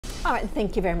All right,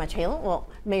 thank you very much, Halen. Well,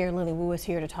 Mayor Lily Wu is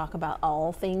here to talk about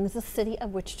all things the city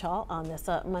of Wichita on this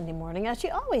Monday morning, as she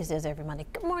always is every Monday.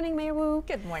 Good morning, Mayor Wu.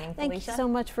 Good morning, Thank Felicia. you so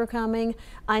much for coming.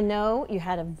 I know you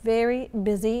had a very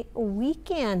busy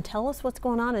weekend. Tell us what's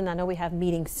going on, and I know we have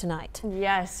meetings tonight.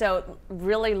 Yeah, so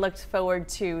really looked forward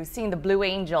to seeing the Blue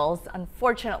Angels.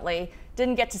 Unfortunately,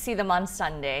 didn't get to see them on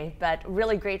Sunday, but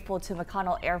really grateful to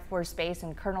McConnell Air Force Base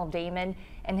and Colonel Damon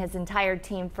and his entire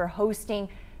team for hosting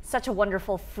such a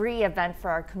wonderful free event for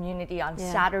our community on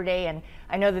Saturday. And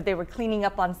I know that they were cleaning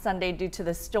up on Sunday due to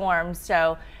the storm.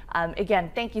 So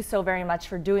again, thank you so very much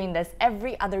for doing this.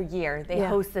 Every other year they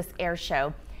host this air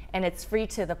show, and it's free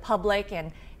to the public,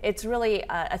 and it's really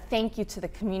a thank you to the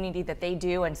community that they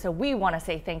do. And so we want to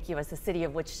say thank you as the city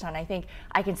of Wichita. And I think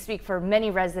I can speak for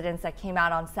many residents that came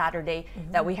out on Saturday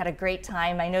that we had a great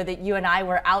time. I know that you and I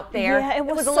were out there. Yeah, it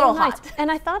was a little nice. hot.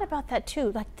 And I thought about that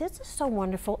too. Like, this is so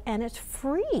wonderful, and it's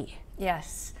free.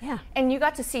 Yes. Yeah. And you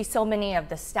got to see so many of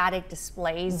the static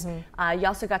displays. You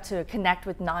also got to connect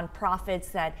with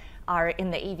nonprofits that are in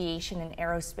the aviation and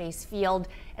aerospace field.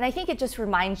 And I think it just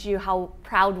reminds you how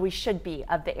proud we should be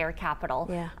of the air capital.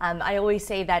 Yeah. I always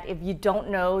say that if you don't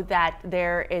know that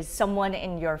there is someone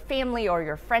in your family or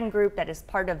your friend group that is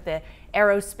part of the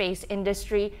aerospace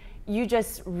industry, you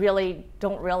just really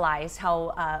don't realize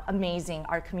how amazing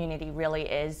our community really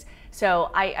is.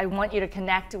 So I want you to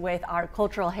connect with our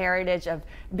cultural heritage of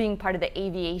being part of the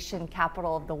aviation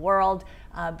capital of the world,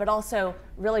 but also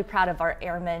really proud of our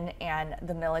airmen and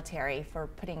the military for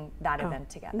putting that event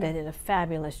together. They did a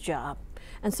fabulous job.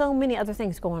 And so many other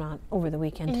things going on over the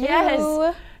weekend too.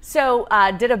 Yes. So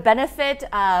did a benefit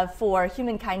for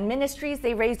Humankind Ministries.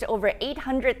 They raised over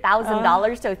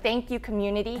 $800,000. So thank you,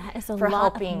 community, for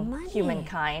helping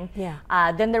Humankind. Yeah.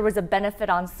 Then there was a benefit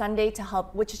on Sunday to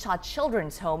help Wichita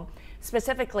Children's Home.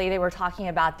 Specifically, they were talking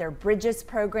about their Bridges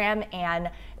program and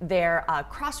their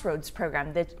Crossroads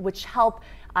program, which help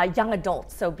young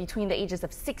adults, so between the ages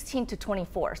of 16 to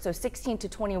 24. So 16 to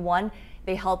 21,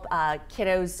 they help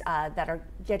kiddos that are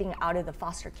getting out of the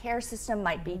foster care system,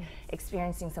 might be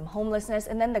experiencing some homelessness.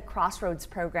 And then the Crossroads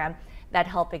program that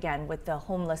help again with the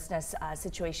homelessness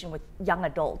situation with young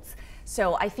adults.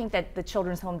 So I think that the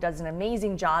Children's Home does an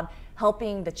amazing job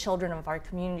helping the children of our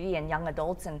community and young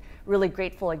adults, and really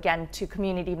grateful again to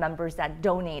community members that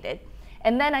donated.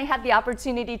 And then I had the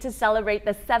opportunity to celebrate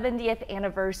the 70th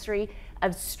anniversary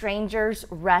of Strangers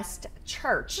Rest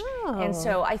Church. And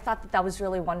so I thought that that was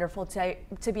really wonderful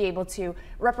to be able to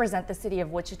represent the city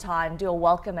of Wichita and do a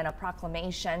welcome and a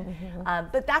proclamation.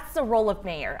 But that's the role of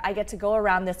mayor. I get to go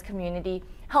around this community,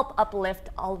 help uplift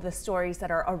all of the stories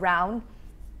that are around,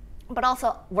 but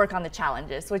also work on the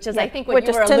challenges, which is I think what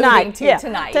you were alluding to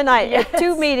tonight. Tonight,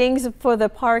 two meetings for the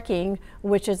parking,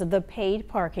 which is the paid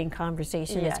parking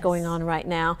conversation that's going on right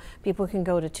now. People can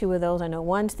go to two of those. I know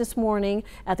one's this morning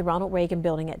at the Ronald Reagan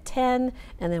building at 10,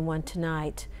 and then one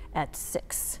tonight at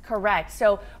 6. Correct.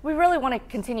 So we really want to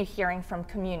continue hearing from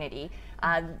community.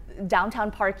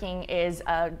 Downtown parking is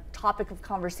a topic of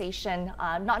conversation,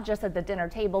 not just at the dinner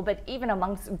table, but even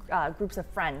amongst groups of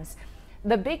friends.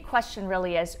 The big question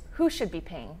really is who should be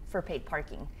paying for paid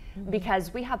parking,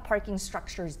 because we have parking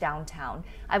structures downtown.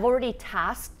 I've already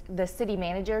tasked the city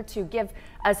manager to give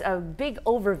us a big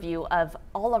overview of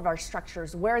all of our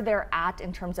structures, where they're at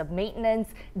in terms of maintenance,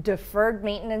 deferred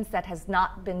maintenance that has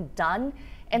not been done,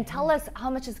 and tell us how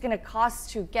much it's going to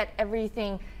cost to get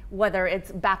everything, whether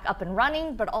it's back up and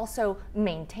running, but also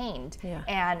maintained.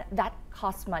 And that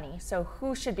costs money. So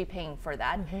who should be paying for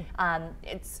that?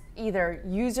 It's either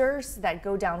users that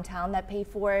go downtown that pay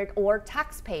for it, or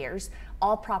taxpayers,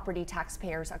 all property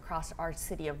taxpayers across our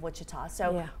city of Wichita.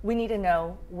 So we need to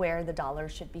know where the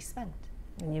dollars should be spent.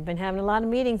 And you've been having a lot of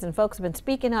meetings, and folks have been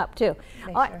speaking up too.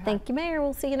 All right, thank you, Mayor.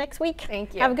 We'll see you next week.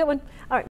 Thank you. Have a good one. All right.